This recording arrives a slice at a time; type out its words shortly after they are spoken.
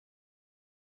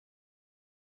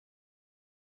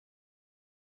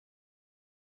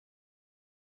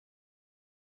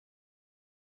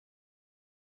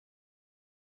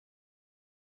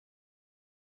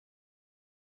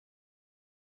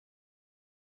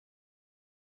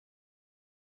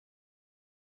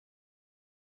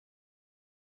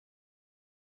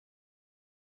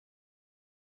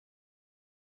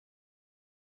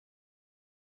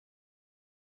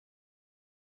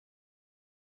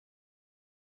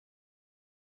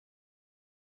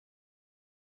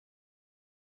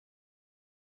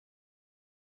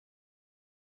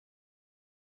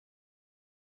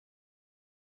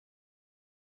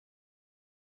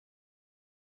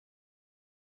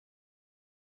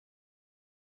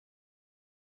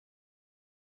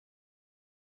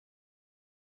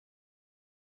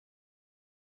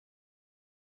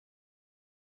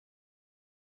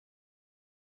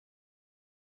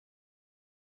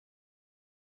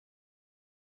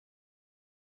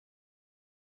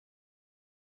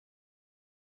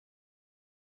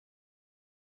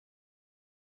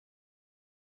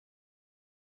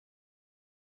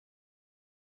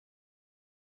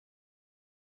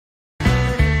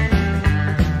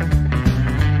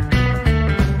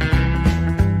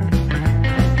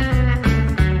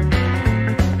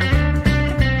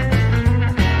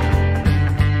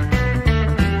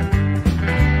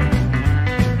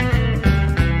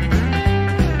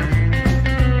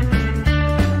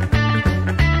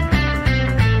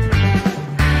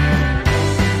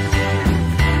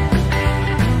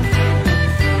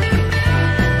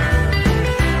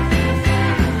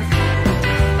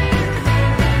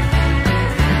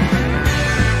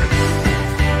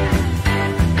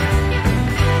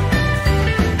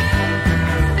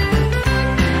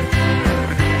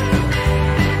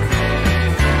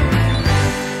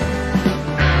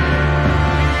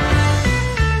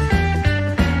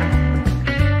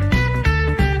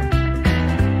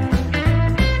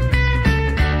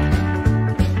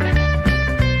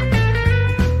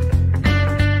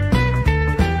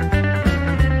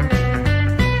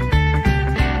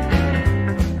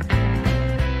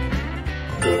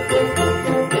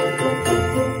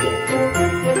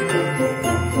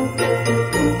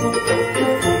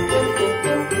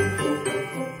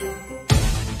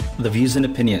The views and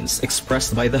opinions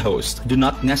expressed by the host do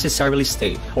not necessarily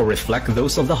state or reflect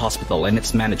those of the hospital and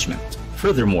its management.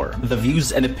 Furthermore, the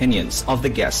views and opinions of the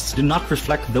guests do not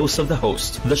reflect those of the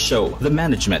host, the show, the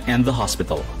management, and the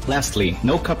hospital. Lastly,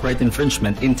 no copyright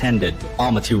infringement intended.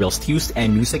 All materials used and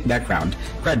music background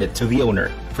credit to the owner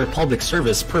for public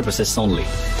service purposes only.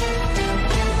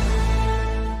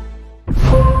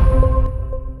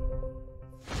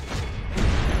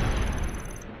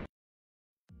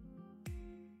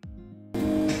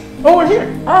 Oh, we're here!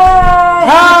 Hi!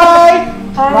 Hi!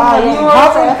 Hi! Good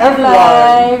afternoon,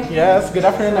 everyone! Yes, good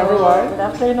afternoon, everyone. Good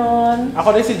afternoon.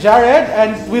 Ako din si Jared,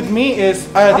 and with me is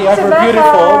the Ako si ever Becca.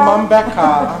 beautiful Ma'am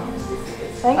Becca.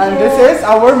 Thank And you. this is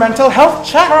our mental health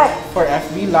check for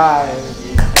FB Live.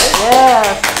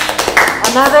 Yes.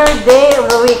 Another day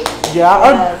of the week. Yeah.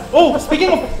 Yes. Oh,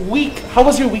 speaking of week, how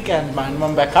was your weekend,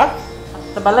 Ma'am Becca?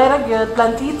 Tabalay ra gyud,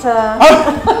 plantita.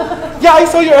 Yeah, I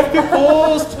saw your FB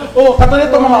post. Oh, katulad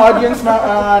itong mga audience na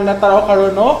nataraw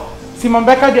karon, no? Si Ma'am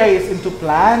Becca is into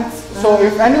plants. So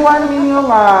if anyone ninyo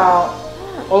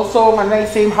also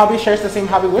same hobby, shares the same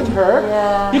hobby with her,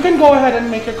 Yeah. you can go ahead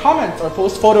and make your comments or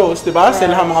post photos, di ba?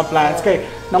 Sila mga plants. Kay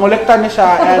nangolekta niya siya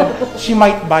and she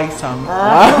might buy some.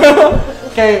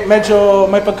 Kay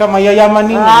medyo may pagkamayayaman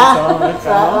ninyo.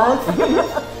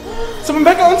 So Ma'am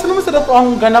Becca, unsa naman sa dato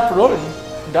ang ganap ron?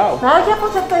 Daw. Nagya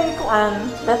ko sa kay kuan,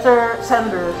 letter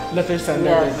sender. Letter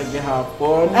sender Yes.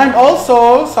 naghihapon. And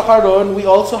also, sa karon, we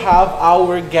also have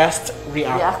our guest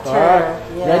reactor.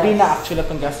 Yes. Ready na actually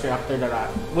itong guest reactor na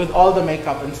with all the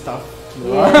makeup and stuff.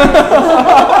 Yes.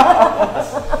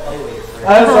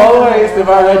 As always, di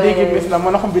ba? Ready, gimbis na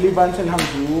mo na kung biliban sa nahang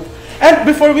group. And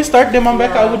before we start, Ma'am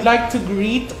Becca, I would like to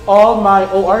greet all my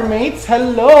OR mates.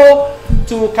 Hello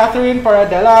to Catherine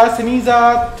Paradela,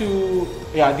 Siniza, to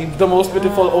the most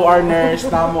beautiful OR nurse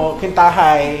namo,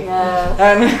 Kintahay. Yes.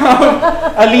 And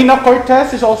Alina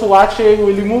Cortez is also watching,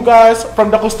 Willie Mugas,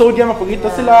 from the custodian, mapagita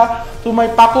sila, to my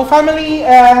Paco family,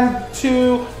 and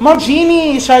to Ma'am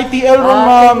Jeannie, Shy TL ron,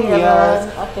 Ma'am. Yes.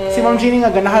 Okay. Si Ma'am Jeannie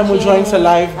nga ganahan mo join sa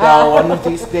live daw one of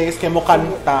these days, kay mo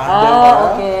kanta.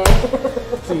 Okay.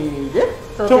 Sige.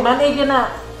 So, timanig yun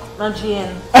na, Ma'am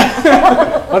Jean.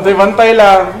 Bantay-bantay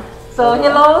lang. So,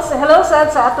 hello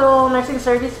sa atong nursing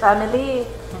service family.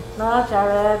 No,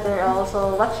 Jared, they're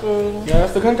also watching.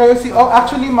 Yes, daghan kayo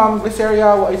actually, Ma'am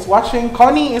Viseria is watching.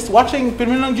 Connie is watching.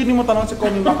 Pero lang dyan mo tanong si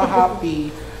Connie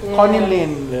maka-happy. Yeah. Connie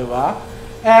Lynn, di ba?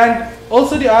 And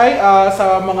also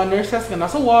sa mga nurses na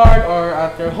nasa ward or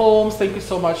at their homes, thank you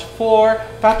so much for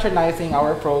patronizing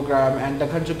our program. And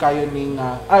daghan dyan kayo ning,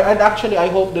 and actually,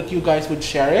 I hope that you guys would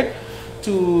share it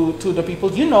to the people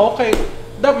you know. Kay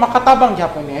makatabang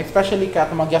gyapon niya, especially kay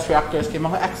mga guest reactors, kay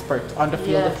mga expert on the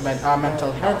field of mental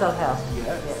health. Mental health.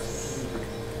 Yes.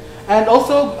 And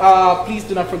also, please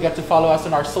do not forget to follow us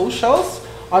on our socials.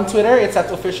 On Twitter, it's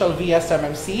at official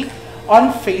VSMMC.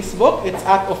 On Facebook, it's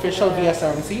at official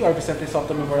VSMMC or Vicente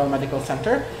Soto Memorial Medical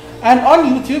Center. And on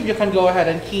YouTube, you can go ahead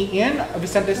and key in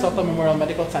Vicente Soto Memorial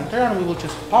Medical Center, and we will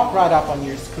just pop right up on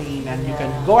your screen, and you can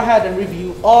go ahead and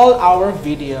review all our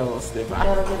videos, diba?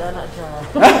 Pero good anak dyan.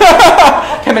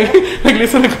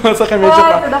 Nag-listen ako sa kay medyo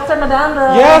Hi to Dr.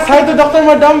 Madamba. Yes, hi to Dr.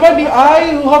 Madamba, the eye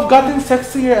who have gotten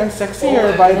sexier and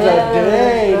sexier by the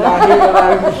day. Dahil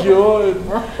lang yun.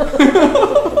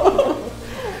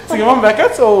 Sige, Ma'am Becca,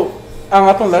 so ang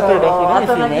atong letter daw ko na, if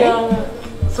you may. Ato na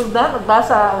sugdan,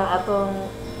 magbasa ang atong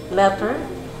letter.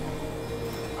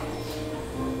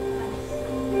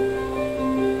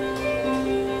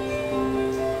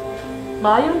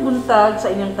 Maayong buntag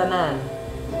sa inyong tanan.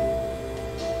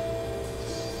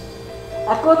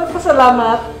 Ako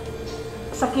nagpasalamat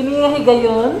sa kini nga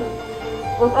higayon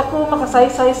ug ako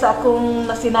makasaysay sa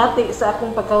akong nasinati sa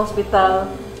akong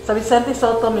pagka-hospital sa Vicente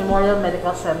Soto Memorial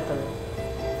Medical Center.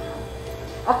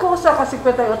 Ako usa ka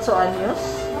 58 anyos,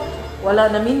 wala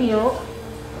na minyo,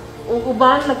 ug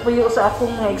uban nagpuyo sa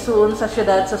akong nga igsuon sa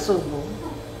siyudad sa Subo.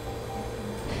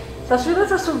 Sa siyudad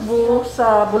sa Subo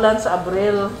sa bulan sa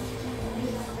Abril,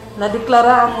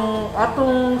 nadeklara ang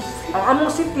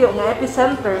among sitio nga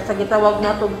epicenter sa gitawag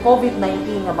natong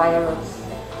COVID-19 nga virus.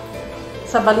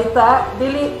 Sa balita,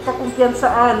 dili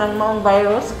kakumpiyansaan ang maong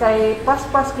virus kay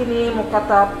paspas kini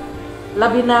mokatap,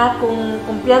 labi na kung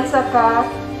kumpiyansa ka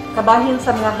kabahin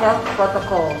sa mga health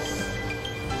protocols.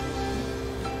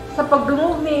 Sa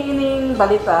pagdungog ni ining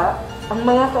balita, ang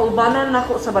mga kaubanan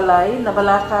nako sa balay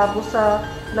nabalaka busa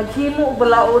naghimo og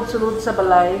balaod sulod sa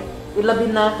balay, ilabi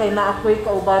na kay naakoy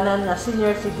kaubanan nga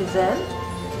senior citizen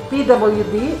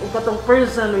PWD ug katong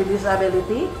person with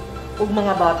disability ug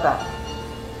mga bata.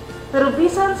 Pero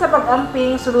bisan sa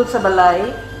pag-amping sulod sa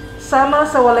balay, sama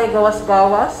sa walay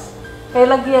gawas-gawas, kay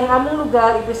lagi ang among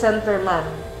lugar epicenter man.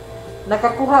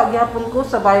 Nakakuha gyapon ko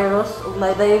sa virus ug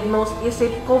na-diagnose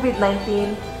isip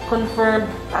COVID-19 confirmed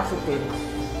positive.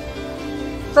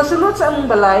 Sa sulod sa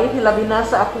among balay, hilabi na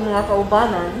sa akong mga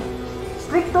kaubanan,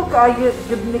 strikto kaayo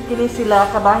gyud kini sila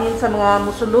kabahin sa mga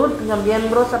mosulod nga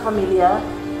miyembro sa pamilya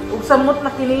ug samot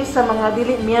na kini sa mga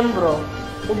dili miyembro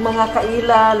ug mga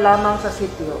kaila lamang sa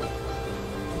sitio.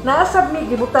 Naasab mi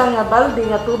gibutang nga balde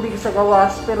nga tubig sa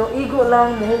gawas pero igo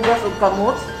lang muhugas og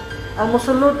kamot ang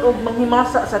mosulod og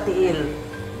manghimasa sa tiil.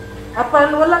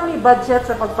 Apan wala mi budget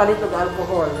sa pagpalit og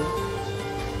alcohol.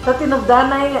 Sa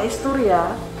tinubdanay nga istorya,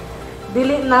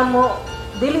 dili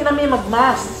nami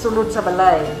magmas sulod sa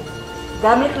balay.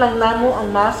 Gamit lang namo ang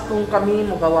mask kung kami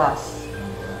mogawas.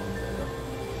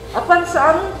 Apan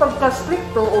sa among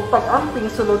pagka-strikto o pag-amping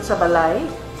sulod sa balay,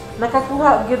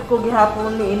 nakakuha gyud ko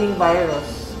gihapon ni ining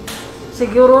virus.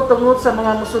 Siguro tungod sa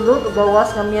mga mosulod o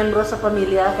gawas nga miyembro sa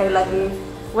pamilya kay lagi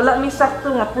wala mi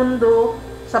sakto nga pundo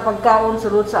sa pagkaon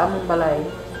sulod sa among balay.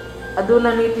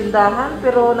 Aduna mi tindahan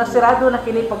pero nasirado na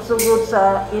kini pagsugod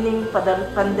sa ining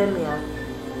pandemya.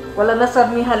 Wala na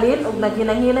sab mi halin og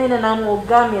naghinahinay na namo og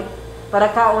gamit para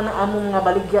kaon ang among mga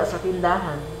baligya sa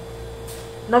tindahan.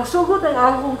 Nagsugod ang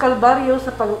akong kalbaryo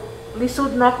sa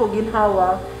paglisod nako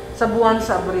ginhawa sa buwan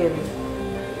sa Abril.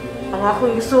 Ang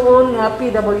akong isuon nga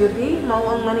PWD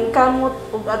mao ang maningkamot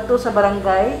ug adto sa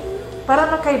barangay para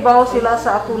makaibaw sila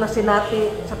sa akong nasinati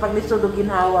sa paglisod og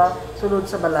ginhawa sulod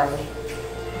sa balay.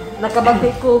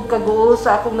 Nakabati ko og kaguol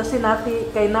sa akong nasinati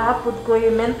kay naapod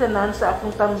ko'y maintenance sa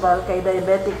akong tambal kay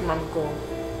diabetic man ko.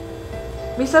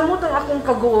 Misamot ang akong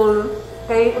kaguol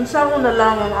kay unsaon na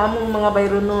lang ang among mga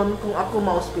bayronon kung ako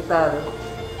ma-ospital.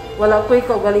 Wala ko'y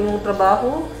kaugalingong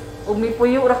trabaho ug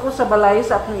mipuyo ra ko sa balay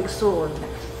sa akong igsuon.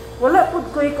 Wala pud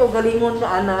ko'y kaugalingon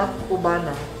nga anak o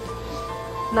bana.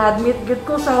 Na-admit gid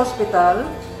ko sa hospital,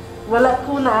 wala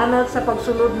ko naanad sa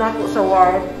pagsulod nako sa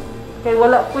ward kay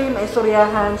wala ko'y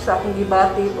maisoryahan sa akong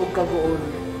gibatid og kaguol.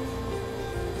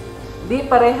 Di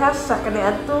parehas sa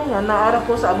kaniadto nga naara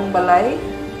ko sa among balay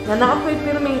nga naa ko'y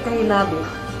pirming kahinabit.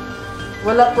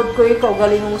 Wala pud ko'y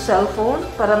kaugalingong cellphone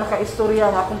para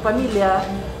makaistorya ang akong pamilya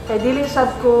kay dili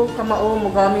sad ko kamao mo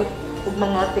gamit og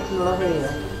mga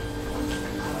teknolohiya.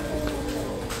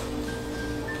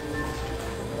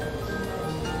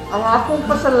 Ang akong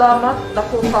pasalamat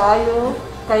dako kaayo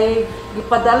kay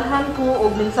gipadalhan ko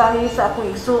og mensahe sa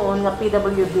akong igsuon nga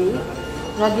PWD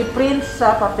nga giprint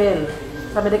sa papel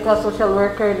sa medical social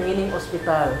worker ni ining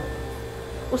ospital.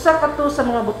 Usa ka to sa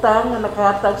mga butang nga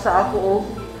nakahatag sa ako og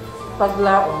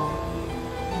paglaom.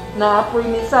 Naapoy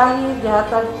mensahe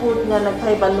gihatag pud nga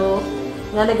nagpahibalo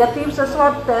nga negative sa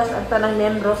swab test ang tanang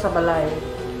miyembro sa balay.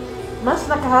 Mas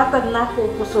nakahatag nako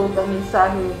og kusog ang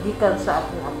mensahe gikan sa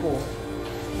akong apo.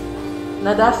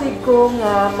 Nadasig ko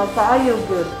nga magkaayo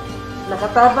gud,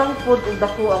 nakatabang pud og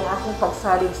dako ang akong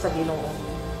pagsalig sa Ginoo.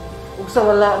 Ug sa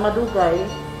wala madugay,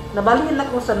 nabalhin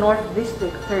ako sa North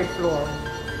District 3rd floor.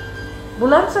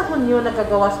 Bulan sa Hunyo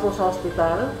nakagawas ko sa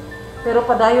ospital, pero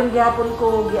padayon gyapon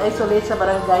ko gi-isolate sa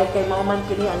barangay kay mao man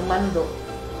kini ang mando.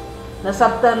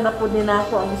 Nasabtan na pud ni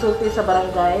nako ang gisulti sa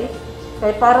barangay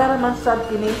kay para raman sad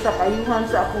kini sa kaayuhan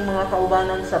sa akong mga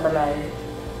kaubanan sa balay.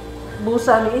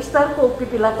 Busa ni istar ko og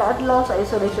pipila ka adlaw sa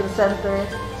isolation center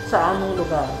sa among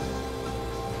lugar.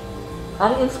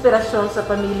 Ang inspirasyon sa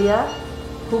pamilya,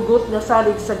 hugot nga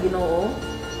salig sa Ginoo,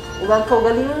 ug ang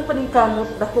kaugalingong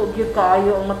paningkamot dako gyud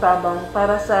kaayo ang matabang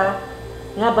para sa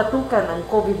nga batukan ang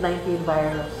COVID-19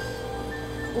 virus.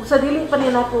 Ug sa dili pa ni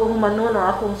nako humanon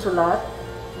ang akong sulat,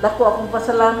 dako akong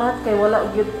pasalamat kay wala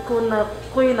gyud ko na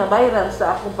ko'y nabayran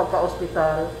sa akong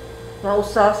pagka-ospital nga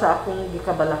usa sa akong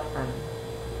gikabalaktan.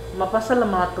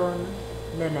 Mapasalamaton,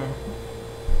 Nene.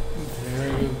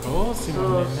 There you go, si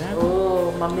Ma'am Nene.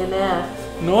 Oh, Ma'am Nene.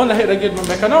 No, lahi ra gyud Ma'am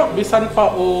Becca, no? Bisan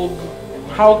pa og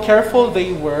how careful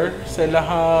they were sa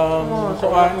ilahang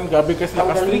kuan, gabi kasi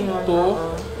nakastrikto.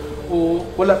 O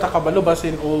wala ta kabalo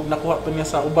basin og nakuha pa niya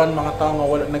sa uban mga tao nga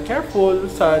wala na careful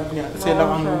sad niya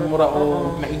sila ang mura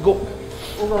og naigo.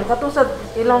 Ug katusad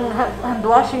ilang hand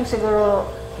washing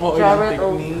siguro. Jared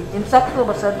o insakto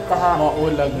basad kaha. Mao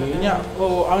lagi niya.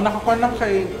 O ang nakakuan lang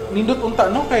kay nindot unta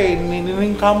no kay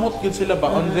nining kamot gyud sila ba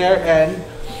on their end.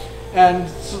 And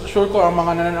sure ko ang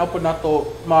mga nananaw po nato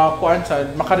makuan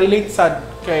sad, makarelate sad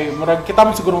kay murag kita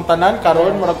man sigurong tanan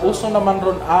karon murag uso naman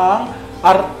ron ang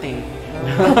arte.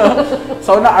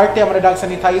 So na arte ang redag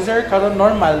sanitizer karon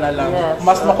normal na lang. Yes,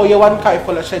 mas makuyawan ka if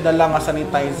wala siya dala nga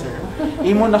sanitizer.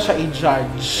 Imo na siya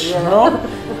i-judge, no?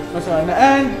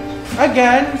 And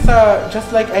again,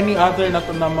 just like any other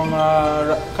nato na mga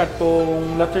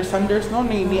katong letter senders, no,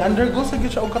 ni undergo sa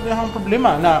gyud siya og katong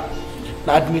problema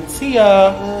na-admit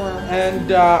siya.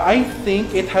 And I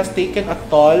think it has taken a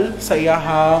toll sa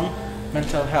iyahang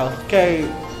mental health. Kay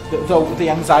the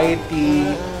anxiety,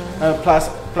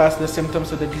 plus the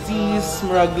symptoms of the disease,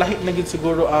 murag lahi na gid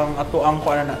siguro ang ato ang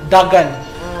kuan na dagan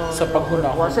sa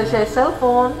paghuna. Wasa siya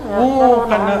cellphone.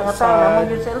 Kana sa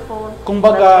cellphone.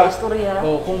 Kumbaga,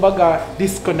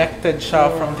 disconnected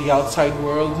siya from the outside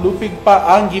world. Lupig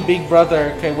pa ang Big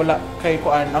Brother kay wala kay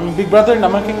kuan. Ang Big Brother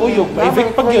naman kay uyog,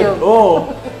 pa-evict pa gyud.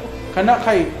 Kana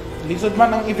kay lisod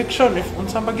man ang eviction if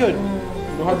unsa pa gyud.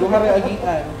 Duha-duha ra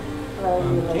agian.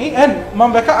 Okay, and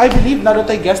Ma'am Becca, I believe na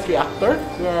tay guest reactor.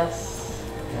 Yes.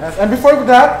 And before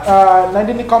that,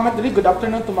 nandun ni comment really, good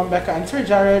afternoon to Ma'am Becca and Sir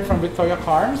Jared from Victoria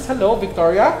Carms. Hello,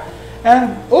 Victoria.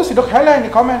 And si Doc Hela in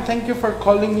the comment, thank you for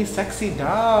calling me sexy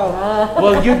daw.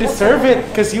 Well, you deserve it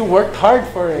because you worked hard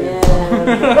for it.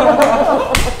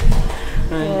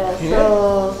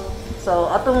 So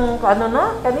atong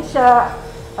kani siya,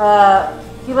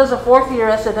 he was a 4th year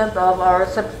resident of our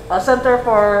Center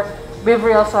for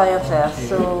Behavioral Sciences. Okay.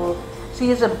 So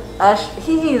he is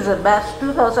a batch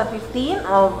 2015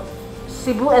 of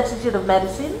Cebu Institute of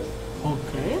Medicine.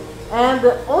 Okay. And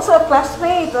also a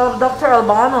classmate of Dr.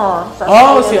 Albano.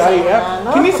 Si IF.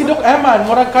 Kini si Doc Eman,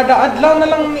 murag kada adlaw na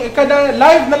lang, kada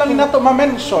live na lang nato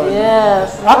ma-mention.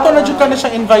 Yes. Ato na jud ka na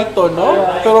siya invite to, no?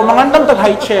 Pero mangandam tag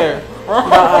high chair.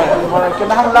 Murag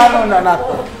kinahanglan na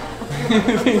nato.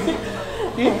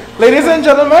 Ladies and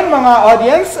gentlemen, mga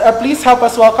audience, please help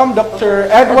us welcome Dr.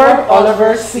 Edward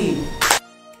Oliver C.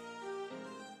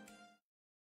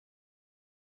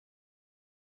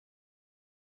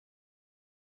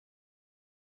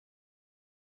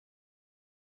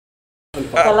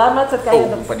 Salamat sa kayo.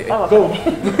 Go.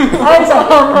 Ay,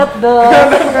 salamat Doc.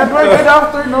 Edward, good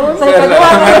afternoon.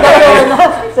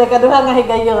 Sa ikaduha nga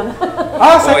higayon.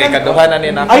 Ikaduha na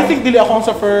ni na. I think dili ako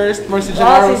sa first, more si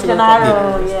Gennaro. Si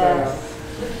Gennaro, yes.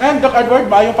 And Doc Edward,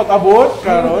 maayong pag-abot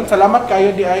karon. Salamat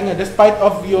kayo di ay nga despite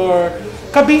of your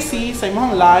kabisi sa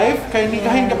imong live kay ni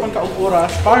kahin gapon ka og oras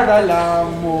para lang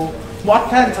mo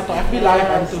attend sa tong FB Live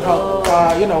and to help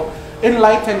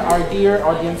enlighten our dear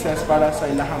audiences para sa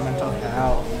ilahang mental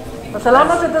health.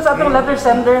 Salamat sa atong letter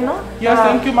sender, no? Yes,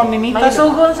 thank you, Ma'am Ninita. May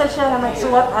sugon sa siya na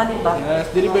nagsuwat ani ba? Yes,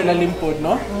 dili ba nalimpod,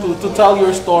 no? To tell your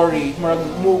story,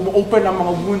 mo open ang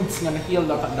mga wounds nga na-heal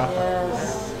dapat.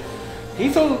 Yes.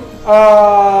 Okay, so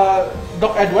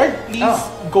Doc Edward, please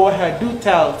go ahead. Do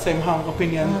tell sa imong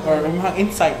opinion or imong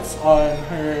insights on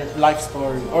her life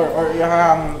story or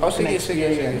yung sige.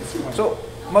 So,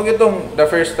 magitong the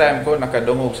first time ko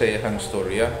nakadungog sa iyang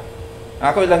storya.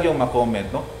 Ako lang yung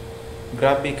ma-comment, no?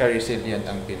 Grabe ka resilient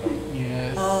ang Pinoy.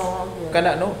 Yes.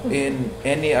 Kana no, in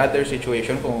any other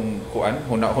situation kung kuan,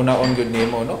 huna-hunaon gyud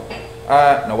nimo, no?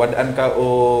 Nawad-an ka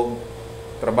og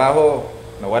trabaho,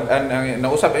 nawad-an ang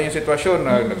nausap ang sitwasyon,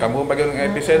 nagkamong bagyo ng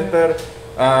epicenter,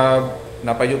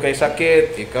 napayo kay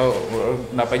sakit, ikaw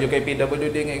napayo kay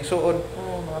PWD nga igsuon.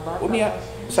 Unya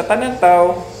sa tanan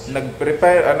tao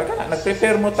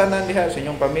nag-prepare mo tanan diha sa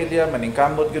inyong pamilya,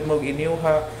 maningkamot gyud mo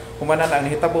iniuha, humanan ang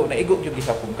hitabo na igo gyud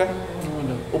gihapon ka.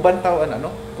 Uban taw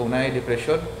kung naay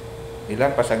depression,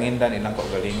 ilang pasangindan, ilang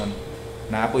kaugalingon.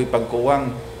 Na ako'y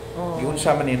pagkuwang,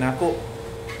 giunsa man ninako.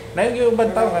 Na yung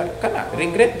uban taw nga kana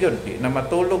regret gyud na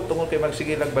matulog tungod kay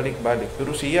magsigilag balik-balik.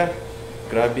 Pero siya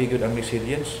grabe gyud ang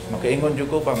resilience. Makaingon jud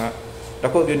ko pa nga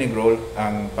dako gyud ni role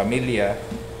ang pamilya,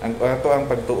 ang ato ang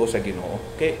pagtuo sa Ginoo.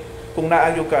 Okay, kung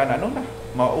naagyo ka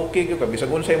ma-okay gyud ka bisag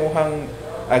unsay imong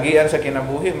agian sa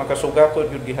kinabuhi,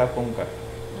 makasugakod gyud gihapon ka.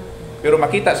 Pero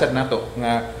makita sad nato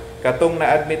nga katong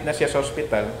na-admit na siya sa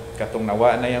ospital, katong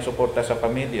nawa na yang suporta sa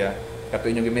pamilya,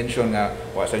 katong inyong i-mention nga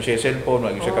wa sa siya cellphone,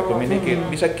 wa siya ka-communicate,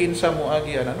 bisag kinsa mo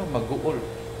agian mag-uol.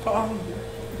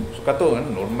 So katong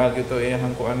normal gyud to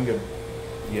iyang kuan gyud.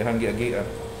 Iyang giagian.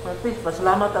 Please,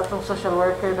 pasalamat atong social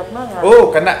worker na nga.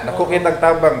 Kana nako kitag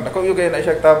tabang. Nako yung kaya na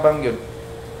siya tabang yun.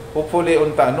 Hopefully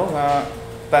unta nga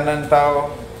tanan tao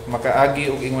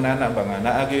makaagi og ingunana ba nga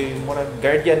naagi murag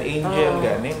guardian angel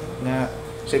gani nga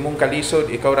sa imong kalisod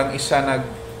ikaw rang isa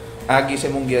agi sa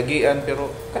imong giagian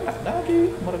pero kana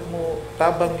naagi murag mo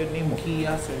tabang yun nimo.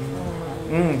 Kiya sa imo.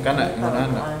 Kana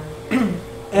ingunana.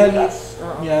 And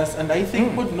yes, and I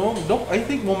think Doc, I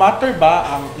think mo matter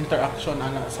ba ang interaction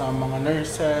sa mga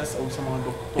nurses o sa mga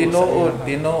doktor?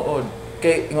 Tinuod.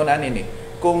 Kay ingon ani ni,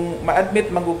 kung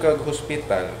ma-admit magug ka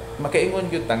hospital,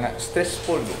 makaingon gyud ta nga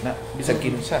stressful na bisag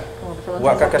kinsa.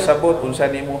 Wa ka kasabot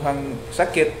unsa nimong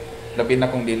sakit, labi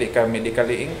na kung dili ka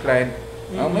medically inclined.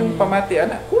 May pamati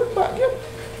ana, kulpa gyud.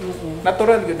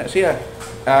 Natural yun na siya.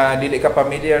 Dili ka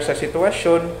familiar sa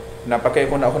sitwasyon, napakay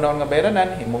huna-hunaon nga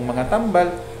bayranan, imong mga tambal,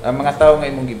 mga tao nga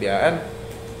imong gibiyaan.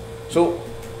 So,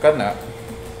 kana,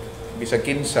 bisag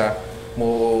kinsa,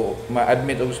 mo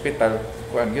ma-admit sa hospital,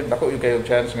 kuan gyud dako yung kayo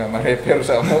chance nga ma-refer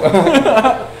sa amo.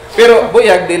 Pero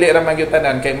buyag dili ra man gyud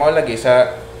tanan kay mao lagi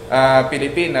sa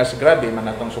Pilipinas, grabe man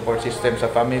atong support system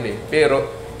sa family. Pero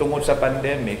tungod sa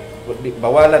pandemic,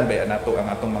 bawalan ba nato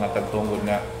ang atong mga tagtungod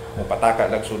nga mupataka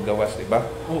lag sud gawas, di ba?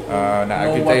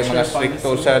 Naagid tayo mga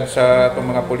stricto sa atong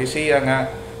mga polisiya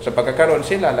nga sa pagkakaroon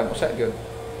sila lang usa gyud.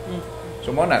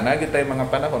 So mo na naagid tayo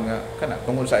mga panahon nga kana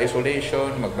tungod sa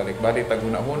isolation, magbalik-balik tag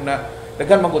huna-huna,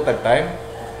 daghan magutag time.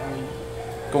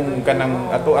 Kung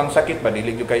kanang ato ang sakit ba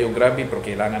dili gyud kayo grabe pero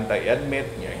kailangan tayo i-admit,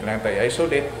 kailangan tayo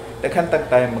isolate, daghan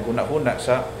tag time maguna-huna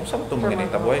sa unsa man to mga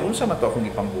nitabuhay, unsa man to akong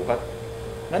ipambuhat.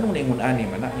 Nganong ningon ani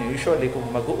man na usually kung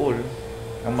mag-uol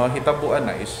ang mga hitabuan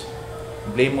na is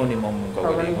blame mo ni mong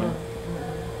kawalingon.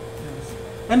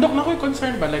 And Dok, na ko'y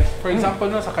concern ba? Like, for example,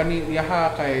 no, sa kaniya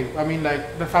kay, I mean,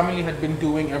 like, the family had been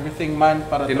doing everything man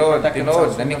para to protect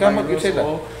themselves from the virus.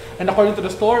 So, and according to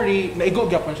the story, naigo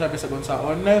gyapon siya bisag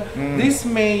unsaon na this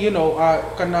may, you know,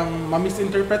 kanang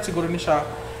ma-misinterpret siguro ni siya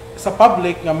sa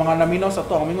public nga mga naminaw sa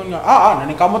to ang mingon nga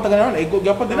nanikamot na ganaon naigo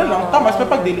gyapon din na lang tamas pa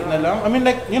pagdili na lang. I mean,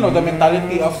 like, you know, the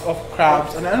mentality of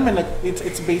crabs, and I mean, like,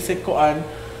 it's basic koan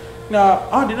na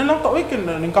di na lang taoy kin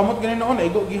ning kamot ganin noon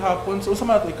naigo gihapon. So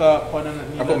sama to ika kuan na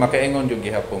nila. Ako makaingon yung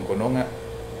gihapon kuno nga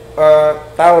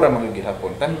tao ra man yung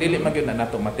gihapon tan dili man gyud na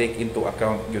nato ma-take into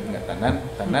account gyud nga tanan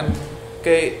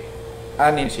kay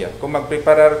ani siya kung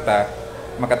magpreparar ta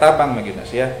makatabang man gyud na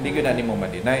siya di gyud na nimo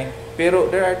ma-deny,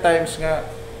 pero there are times nga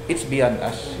it's beyond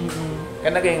us.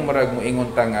 Kana kay murag mo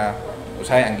ingon ta nga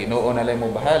usahay ang Ginoo na lang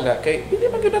mo bahala kay dili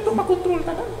man gyud nato makontrol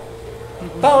tanan.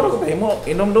 Tao ra ko mo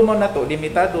inom-lumon nato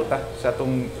limitado ta sa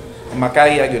atong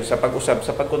makaya gyud sa pag-usab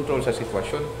sa pagkontrol sa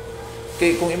sitwasyon.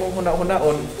 Kay kung imong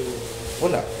huna-hunaon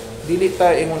wala dili ta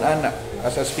ingon ana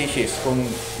as a species kung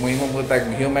mo imong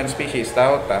butag human species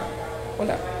tao ta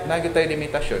wala na gyud tay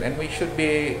limitasyon, and we should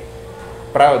be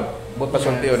proud but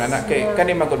pasultiyon ana kay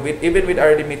kani magud even with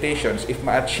our limitations if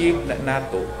ma-achieve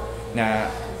nato nga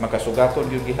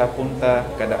makasugaton gyud gihapon ta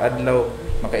kada adlaw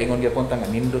makaingon gyapon ta nga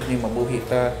nindot ni mabuhi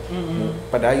ta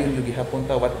padayon gyud gihapon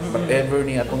ta whatever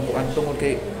ni atong kuan tungod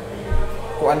kay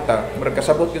kuan ta murag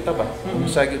kasabot gyud ta ba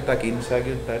unsa gyud ta kinsa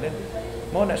gyud ta then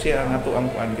mao na siya ang ato ang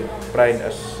kuan gyud pride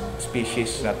as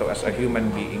species nato as a human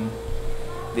being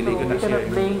dili gyud na siya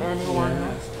blame anyone.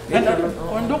 And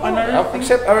Dok, another thing,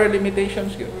 accept our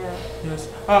limitations gyud.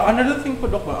 yes. Another thing po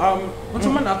Dok ba, unsa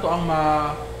man ato ang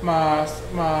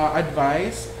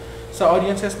ma-advise sa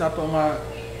audiences nato nga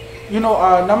you know,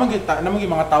 namang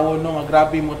mga tawo no nga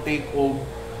grabe mo take og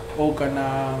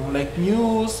kanang like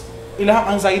news,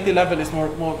 ilahang anxiety level is more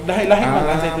dahil man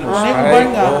anxiety level. Uban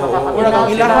nga urang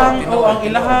ang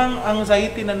ilahang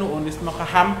anxiety na noon is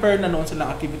maka-hamper na noon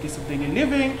silang activities of daily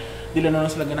living, dili na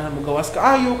noon sila ganahan mo gawas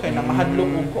kaayo kay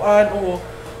namahadlok og kuan o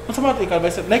unsa man to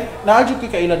advice like naadyo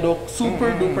kay ila Dok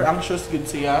super duper anxious gud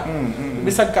siya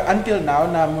bisag ka until now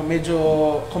na medyo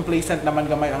complacent naman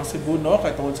gamay ang Cebu no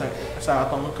kay tungod sa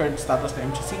atong current status na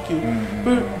MGCQ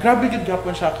pero grabe gud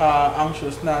gyapon siya ka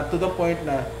anxious na to the point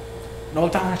na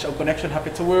nawagtangan siya og connection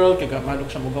happy to world kay gamalok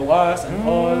siya mo gawas and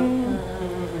all.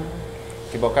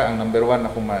 Kibaw ka ang number 1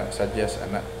 ako ma-suggest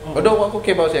ana although ako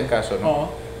kibaw siyang kaso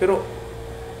no pero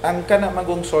ang kana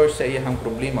magong source sa iyang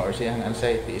problema or sa iyang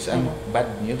anxiety is ang bad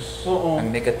news,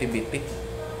 ang negativity.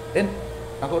 Then,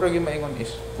 ako rin yung maingon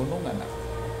is, hunungan na.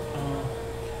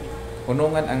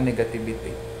 Hunungan ang negativity.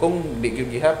 Kung di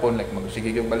yung gihapon, like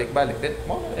magsige yung balik-balik, then,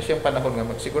 mo na siyang panahon nga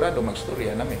magsigurado,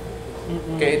 magstorya namin.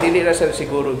 Kaya dili na sa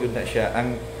siguro yun na siya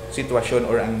ang sitwasyon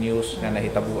or ang news na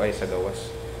nahitabuay sa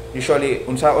gawas. Usually,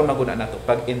 unsaon maguna nato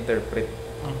pag-interpret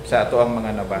sa ato ang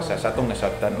mga nabasa, sa atong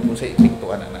nasabtan, o kung sa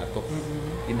ipiktuan na nato.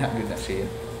 Inhagod na siya.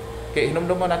 Kaya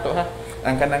hinumdum mo na to ha,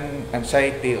 ang kanang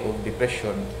anxiety o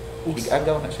depression,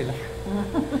 igagaw na sila.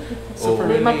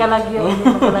 Hindi makalagyo.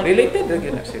 Related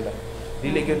rin na sila.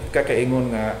 Dili yun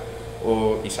kakaingon nga,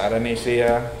 o isara na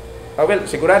siya. Well,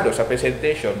 sigurado sa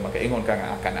presentation, makaingon ka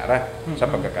nga kanara sa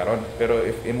pagkakaroon. Pero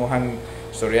if imuhang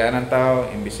storyaan ng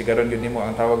tao, imbisigaron yun mo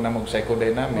ang tawag na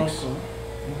psychodynamics,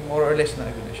 more or less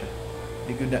na yun na siya.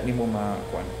 Di yun na ni mo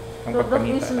makuan. So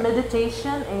is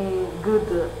meditation a good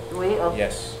way of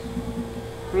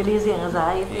releasing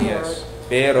anxiety yes.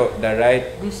 Pero the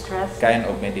right distress kind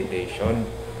of meditation.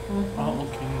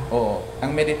 Okay. Oo.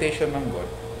 Ang meditation ng God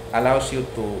allows you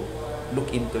to look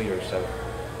into yourself.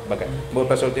 Baga,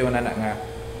 pasulti mo na nga,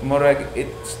 murag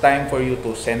it's time for you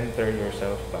to center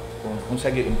yourself ba kung sa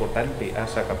gyud importante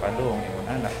asa ka padung imong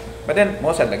anak. But then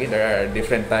mo sad lagi there are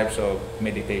different types of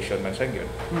meditation man sa gyud.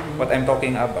 What I'm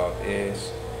talking about is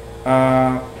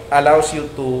allows you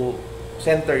to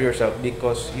center yourself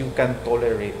because you can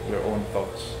tolerate your own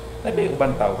thoughts. Nabi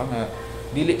uban tao nga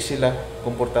dili sila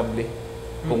komportable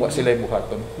kung wa sila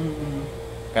buhaton.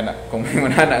 Kana kung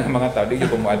may na ang mga tao di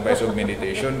ko mo advise og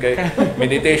meditation kay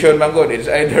meditation man god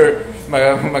it's either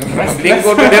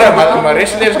maglingkod ka dira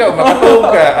ma-restless ka o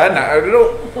makatulog ka ana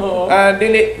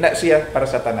dili na siya para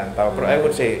sa tanan tao pero I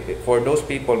would say for those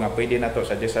people nga pwede na to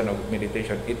suggestion og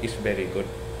meditation it is very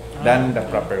good done the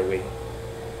proper way.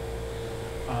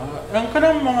 Ang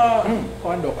kanang mga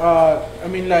kuando I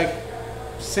mean like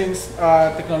since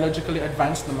technologically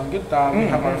advanced naman gyud ta, we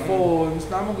have our phones,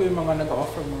 namo gyud mga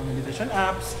nag-offer mga meditation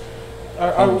apps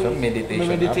or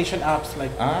meditation apps like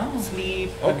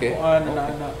sleep okay. and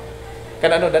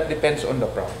Kana that depends on the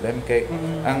problem kay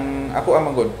ang ako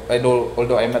amang good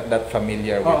although I'm not that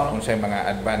familiar with unsay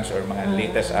mga advanced or mga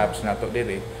latest apps nato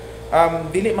diri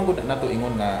dili man gud nato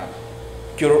ingon na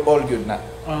cure all gyud na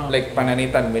like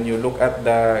pananitan when you look at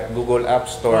the Google App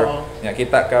Store nya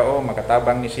kita ka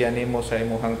makatabang ni siya nimo sa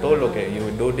imong tulog kay you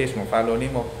do this mo follow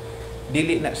nimo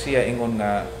dili na siya ingon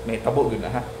nga may tabo gyud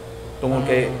na ha tungod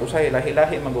kay usay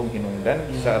lahi-lahi magong hinungdan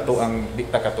sa ato ang di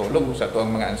ta katulog sa ato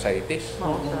ang mga anxieties.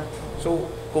 So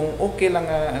kung okay lang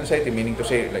anxiety meaning to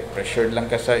say like pressured lang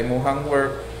ka sa imong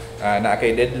work na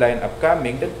kay deadline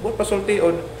upcoming then what pasulti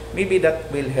on maybe that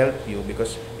will help you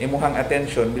because imong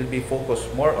attention will be focused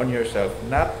more on yourself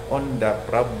not on the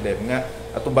problem nga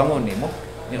ato bangon nimo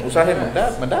usahay mo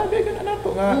madagay ka na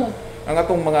nato nga ang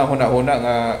atong mga huna-huna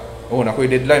nga na ko'y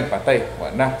deadline patay wa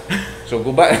na so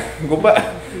guba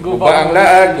ang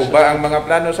laag guba ang mga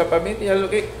plano sa pamilya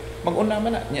okay mag-una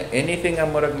man na anything nga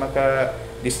murag maka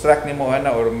distract nimo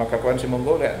ana or makakuan si mong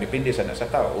goal depende sa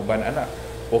tao uban ana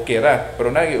okay ra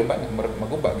pero nagi uban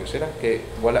maguba gyud sila kay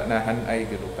wala na hanay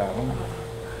gyud tao.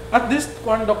 At this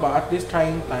at these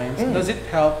trying times does it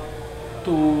help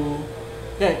to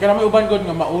kana may uban gud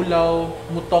nga maulaw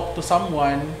mo talk to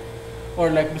someone or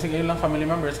like bisig ilang family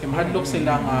members kay mahadlok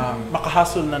sila nga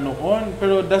makahasol na noon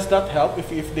pero does that help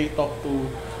if they talk to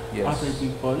other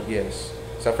people? Yes.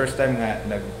 Sa first time nga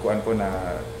nagkuan ko na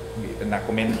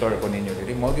commentor ko ninyo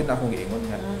dili mo gyud na akong giingon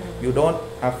nga you don't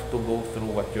have to go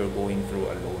through what you're going through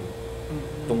alone.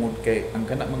 Tungod kay ang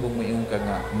kana magong moingon ka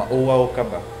nga mauwaw ka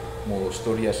ba mo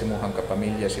storya si mohang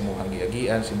kapamilya si mohang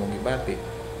giagian si mohang gibati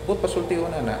but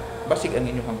pasultiyon na basig ang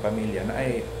inyong pamilya na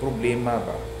ay problema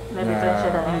ba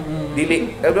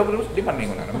dili di man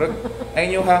ningon na ang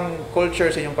inyong culture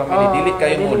sa inyong pamilya dili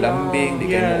kayo mo lambing di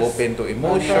kayo mo open to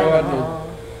emotion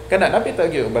kana napit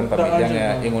gyud uban pamilya nga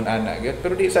ingon ana gyud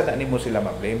pero di sad nimo sila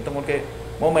ma-blame tungod kay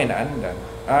mo may naandan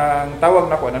ang tawag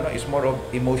nako ano is more of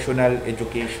emotional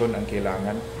education ang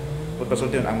kailangan pud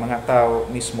pasultiyon ang mga tao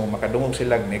mismo makadungog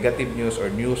sila negative news or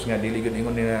news nga dili gyud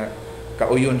ingon nila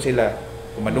kauyon sila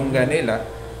kumadunggan nila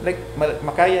like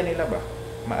makaya nila ba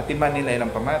maatiman nila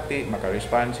ilang pamati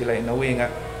maka-respond sila in a way nga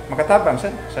makatabang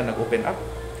sa nag-open up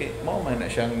kay mo man na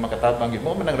siyang makatabang gyud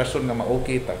mo man ang rason nga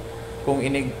ma-okay ta kung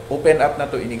inig open up na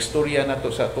to inig storya na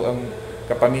to sa to ang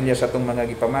kapamilya sa tong mga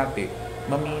gipamati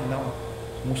maminaw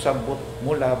musabot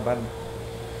mulaban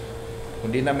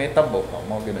kundi na may tabo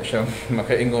mo gyud na siyang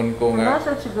makaingon ko nga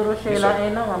nasa siguro siya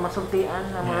lain nga masultian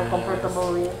na mga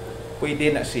comfortable with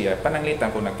pwede na siya pananglitan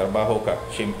kung nagtrabaho ka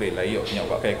syempre layo niya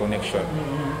wa kay connection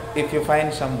if you find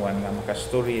someone nga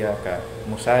makastorya ka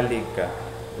musalig ka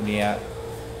niya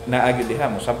naagid diha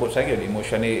musabot sa gyud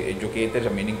emotionally educated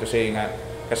sa meaning to say nga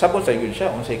kasabot sa gyud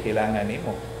siya unsay kailangan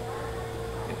nimo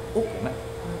okay na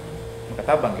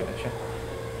makatabang gyud siya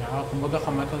kumbaga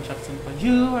ka Michael Jackson pa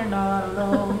you are not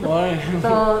alone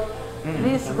so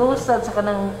this goes sa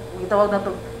kanang gitawag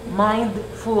nato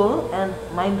mindful and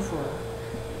mindful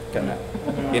kana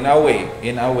in a way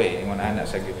ingon ana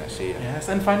sa gyud na siya.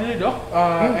 Yes, and finally doc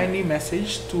any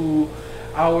message to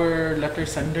our letter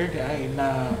sender ay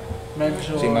na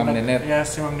medyo si Ma'am Ninette.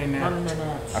 Yes, si Ma'am Ninette.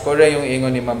 Ako ra yung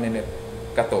ingon ni Ma'am Ninette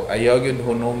kato ayaw gyud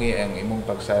hunungi ang imong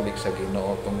pagsalig sa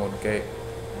Ginoo tungod kay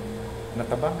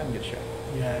natabangan gyud siya.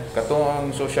 Yes. Kato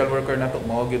ang social worker nato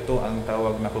mao gyud to ang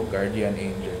tawag nako guardian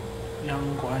angel.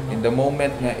 Yang ko ano. In the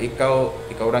moment nga ikaw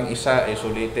rang isa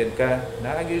isolated ka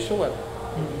naagi suwat.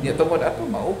 Nya tungod ato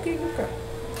ma-okay ka.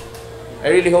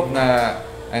 I really hope na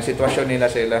ang sitwasyon nila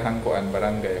sa ilahang kuan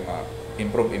barangay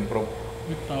ma-improve.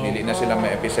 Dili na sila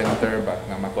ma-epicenter ba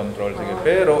nga ma-control sige.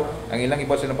 Pero ang ilang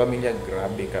ibot silang pamilya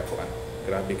grabe ka kuan.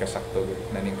 Grabe ka sakto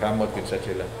naning kamot gid sa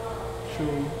sila.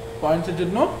 True. Kuan sa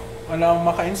jud no?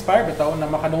 maka-inspire bitaw na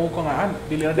makanungog ko nga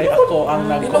dili na dai ako ang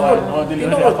nagkuan o dili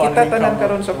na dai ako ang kita tanan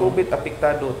karon sa COVID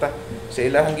apektado ta sa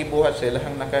ilahang gibuhat sa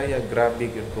ilahang nakaya grabe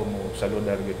gyud ko mo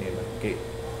saludar gyud nila kay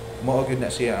mao gyud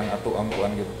na siya ang ato ang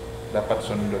kuan gyud dapat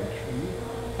sundon.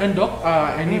 And Doc,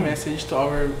 any message to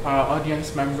our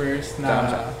audience members na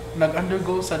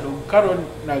nag-undergo sa loob karon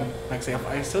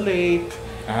nag-self-isolate,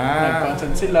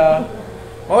 nag-consent sila?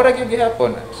 Mora gyud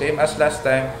gihapon, same as last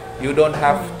time, you don't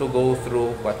have to go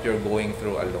through what you're going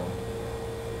through alone.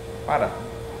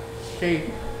 Okay,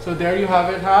 so there you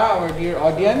have it our dear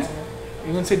audience.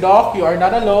 Yun si Doc, you are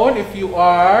not alone. If you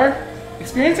are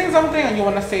experiencing something and you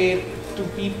wanna say it to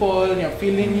people,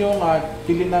 feeling yung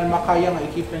dili na makaya nga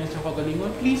i-keep na sa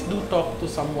kagalingon, please do talk to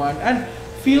someone and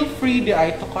feel free to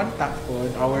contact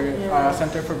our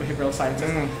Center for Behavioral Sciences.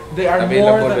 They are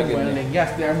more than willing.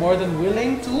 Yes, they are more than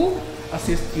willing to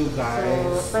assist you guys.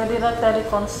 So, pwede na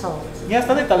teleconsult. Yes,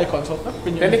 pwede teleconsult.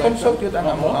 Teleconsult yun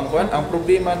ang kuan. Ang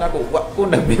problema nako, wa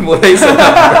ko nag-memorize sa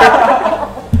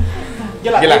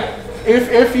number.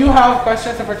 If you have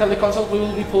questions for teleconsult, we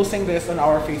will be posting this on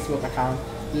our Facebook account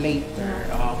later.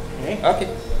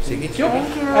 Okay. Sige.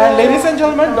 Thank you. And ladies and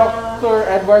gentlemen, Dr.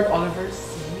 Edward Oliver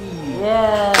C.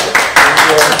 Yes.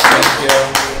 Thank you.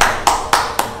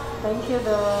 Thank you,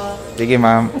 Doc. Sige,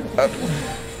 ma'am.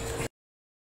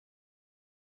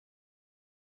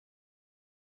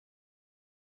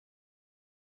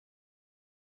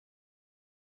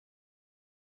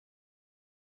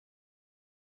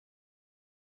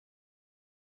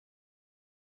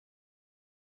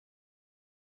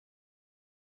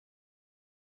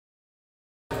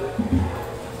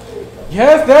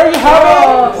 Yes, there you have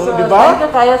it. So, diba? thank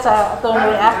you kayo sa atong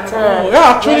reactor.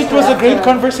 Yeah, actually, it was a great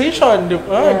conversation.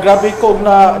 Diba? Grabe ko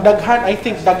na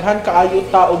daghan kaayo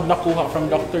taog nakuha from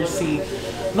Dr. C.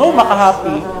 No,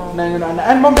 makahappy na yun.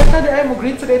 And Ma'am Becca, I am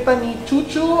greet sa data ni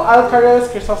Chuchu Alcaraz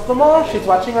Crisostomo. She's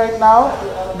watching right now.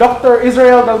 Dr.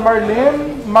 Israel Dalmar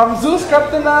Lim, Ma'am Zeus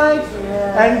Kryptonite,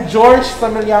 and George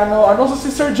Samiliano, and also si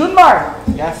Sir Junmar.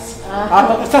 Yes.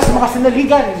 Isa sa mga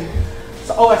sinaligan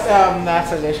sa OSM na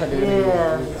sa Lesha.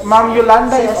 Ma'am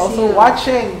Yolanda is also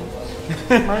watching.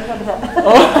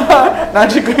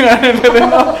 Nandiyo ko nga rin.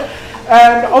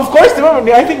 And of course,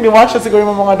 I think ni-watch na siguro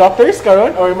yung mga doctors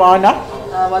karon or yung mga anak.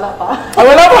 Wala pa.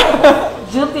 Wala pa?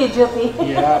 Duty.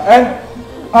 Yeah. And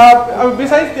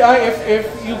besides if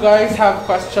you guys have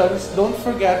questions, don't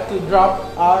forget to drop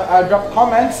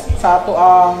comments sa ato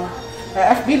ang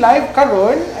FB Live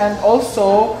karon, and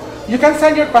also you can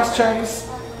send your questions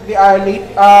late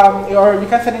or you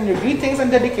can send in your greetings and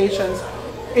dedications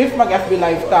if mag-FB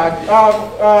Live tag.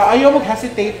 Ayaw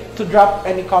mag-hesitate to drop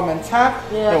any comments, ha?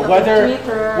 Yeah,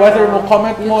 whether mo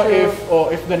comment mo if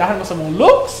ganahan mo sa mong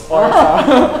looks or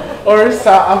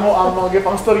sa amo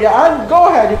gipang storyaan, go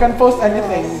ahead, you can post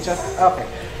anything. Just okay.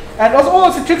 And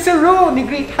also si Trixie Rue ni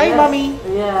greet. Hi, mommy.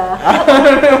 Yeah.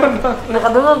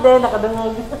 Nakadungog din.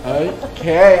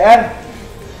 Okay. And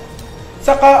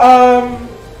saka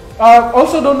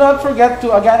also, do not forget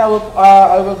to, again, I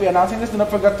will be announcing this, do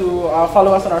not forget to follow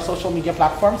us on our social media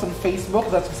platforms. On Facebook,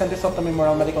 that's Vicente Soto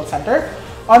Memorial Medical Center.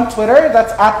 On Twitter,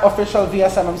 that's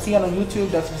 @officialvsmmc. And on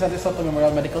YouTube, that's Vicente Soto Memorial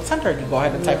Medical Center. You go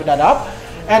ahead and type that up.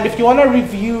 And if you want to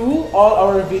review all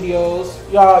our videos,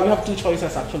 you have two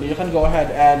choices actually. You can go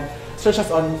ahead and search us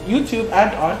on YouTube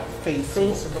and on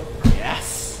Facebook.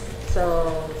 Yes. So,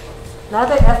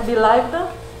 another FB Live though?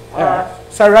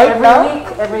 So right now,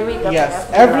 every week. Yes,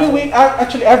 every week.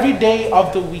 Actually, every day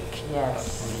of the week.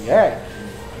 Yes. Yeah.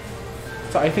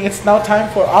 So I think it's now time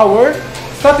for our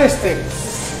statistics.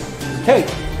 Okay.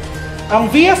 Ang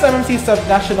VSMMC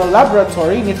Subnational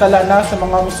Laboratory nitala na sa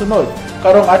mga musunod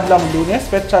karong adlang Lunes,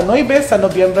 petsa 9 sa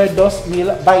Nobyembre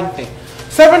 2020.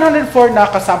 704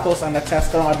 na ka-samples ang na-test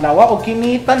karong adlaw ug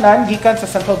kini tanan gikan sa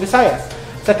Central Visayas.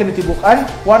 Sa kinitibukan,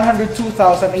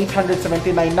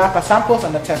 102,879 na ka-samples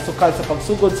ang na-test sukal sa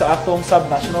pagsugod sa atong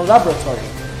subnational laboratory.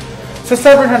 Sa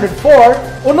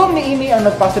 704, unom ni ini ang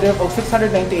nag-positive o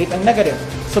 698 ang negative.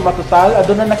 So matotal,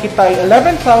 aduna nakitay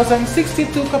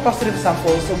 11,062 ka-positive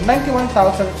samples ug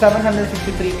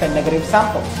 91,753 ka-negative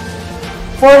samples.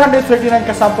 439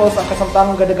 ka-samples ang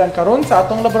kasamtangang gadagan karon sa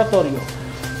atong laboratorio.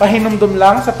 Pahinumdum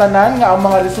lang sa tanan nga ang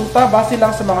mga resulta base lang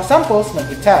sa mga samples nga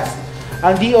gi-test.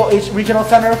 Ang DOH Regional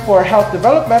Center for Health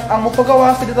Development ang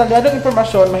mupagawa sa detalyadong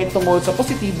impormasyon mahitungod sa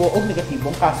positibo o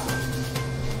negatibong kaso.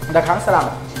 Daghang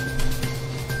salamat.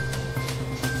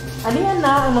 Anihan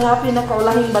na ang mga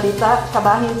pinakaulahing balita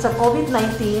kabahin sa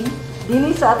COVID-19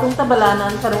 dinhi sa atong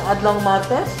tabalanan karong adlong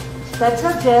Martes,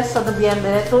 petsa 10 sa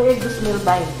Nobyembre tuig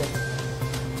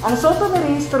 2020. Ang soto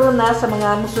nirehistro na sa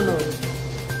mga musunod.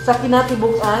 Sa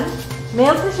kinatibukan, May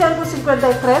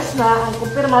 353 na ang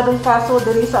kumpirmadong kaso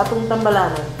diri sa atong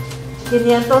Tambalanan.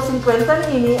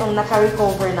 550 ini ang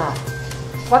naka-recover na.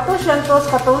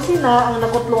 414 na ang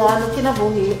nakutluan ng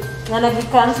kinabuhi nga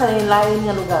nagikan sa lain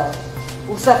nga lugar.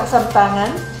 Usa ka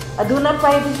samtangan, aduna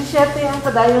pa 17 ang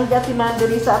padayong giatiman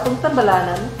diri sa atong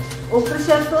Tambalanan ug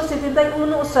 371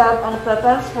 usab ang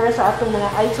transfer sa atong mga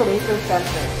isolated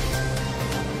centers.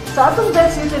 Sa atong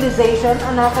beds utilization,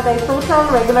 ang nakaday total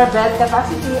regular bed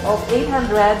capacity of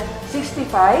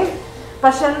 865,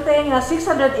 pasyente nga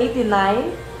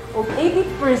 689 ug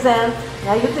 80%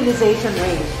 nga utilization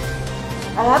rate.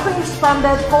 Ang atong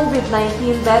expanded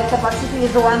COVID-19 bed capacity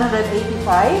is 185,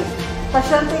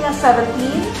 pasyente nga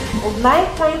 17 ug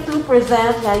 9.2%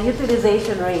 nga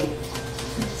utilization rate.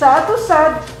 Sa ato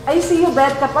sad ICU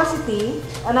bed capacity,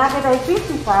 ang nakita ay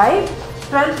 55,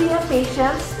 20 ang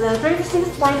patients, and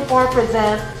 36.4%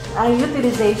 ang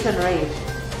utilization rate.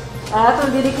 Ang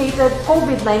atong dedicated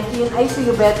COVID-19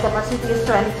 ICU bed capacity is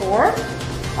 24,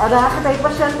 ang nakita ay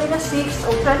pasyente nga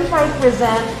 6 ug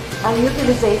 25% ang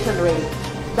utilization rate.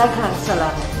 Daghang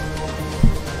salamat.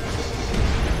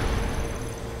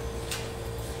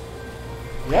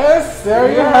 Yes,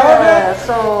 there you have it.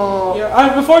 So,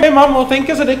 Yeah, before Ma'am, thank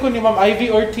you sa day ko ni Ma'am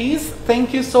Ivy Ortiz.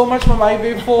 Thank you so much, Ma'am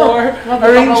Ivy, for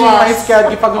arranging my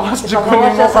schedule. Ipagawas dyan ko ni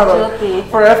mo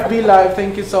for FB Live.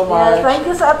 Thank you so much. thank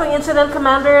you sa atong incident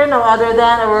commander, no other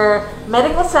than our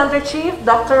medical center chief,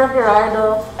 Dr.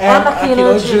 Gerardo And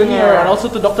Aquino Jr. And also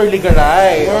to Dr.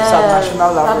 Ligaray of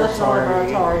Subnational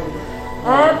Laboratory.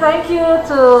 And thank you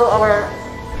to our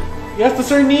Yes, to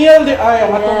Sir Neil,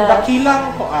 ang atong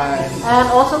dakilang kuan. and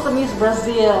also to Miss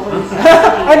Brazil. who is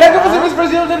Ay, naga pa si Miss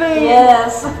Brazil din eh.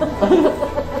 Yes.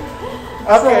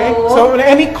 Okay, so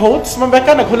any quotes? Ma'am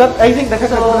Becca, naghulat, I think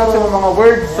naghulat sa mga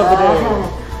words of the day.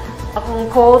 Akong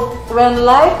quote, when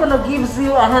life gives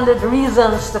you 100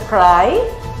 reasons to cry,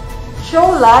 show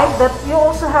life that you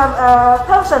also have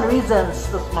 1,000 reasons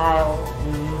to smile.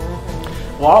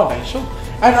 Wow, nice show.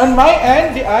 And on my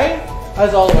end,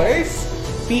 as always,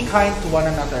 be kind to one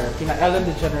another. Kina Ellen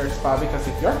DeGeneres pa, because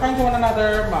if you're kind to one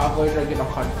another, ma-avoid regular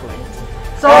conflict.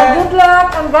 So, good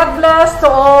luck and God bless to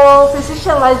all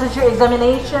physician licensure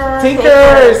examination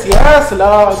Thinkers, yes,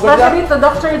 love. Good luck. especially to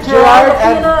Dr. Gerard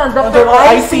Aquino and Dr.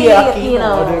 I.C.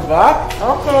 Aquino. Diba?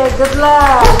 Okay, good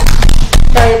luck.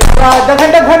 Okay,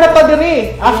 daghan-daghan na to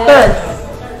diri after.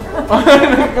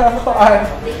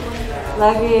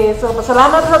 Lagi. So,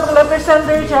 pasalamat sa itong letter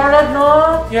sender, Jared,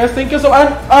 no? Yes, thank you. So,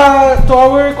 to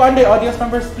our Kuande audience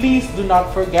members, please do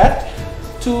not forget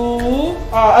to,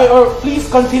 or please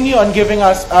continue on giving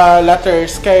us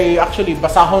letters. Kay actually,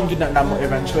 basahon yun na namo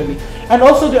eventually. And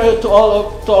also to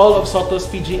all of Soto's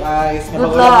PGIs. Good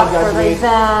luck for the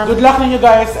exam. Good luck ninyo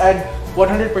guys and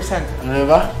 100%. Ano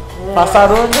ba?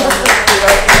 Pasaron.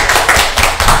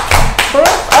 So,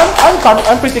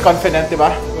 I'm pretty confident, di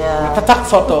ba? Yeah. Tatak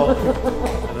Soto.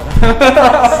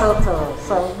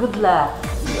 So, good luck.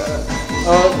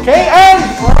 Okay, and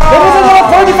there is about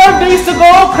 45 days to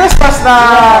go. Christmas na.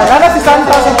 Nana si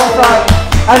Santa sa front.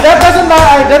 And that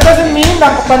doesn't mean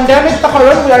na pandemic ta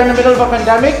karon, we are in the middle of a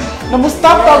pandemic, na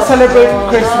mustop ta celebrate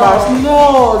Christmas.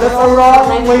 No, that's a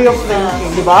wrong way of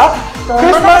thinking, di ba? So,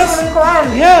 Christmas,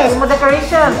 yes.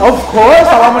 Decoration. Of course,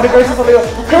 our decorations of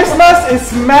Christmas is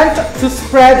meant to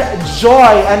spread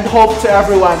joy and hope to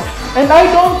everyone. And I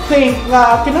don't think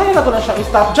na kinahanglan nato na siyang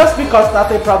i-stop just because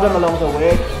natin problem along the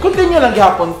way. Continue lang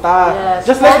gihapon ta. Yes.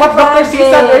 Just like what Dr. C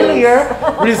said earlier,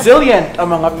 resilient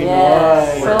ang mga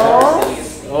Pinoy.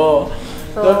 Yes. So,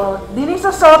 dini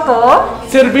sa Soto,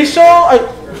 Serbisyo,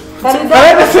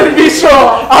 Kalidad na serbisyo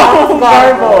ang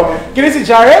garbo. Kini si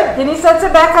Jared? dini sa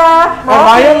Becca,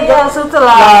 Mayong Suto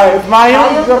live.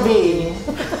 Mayong gabi.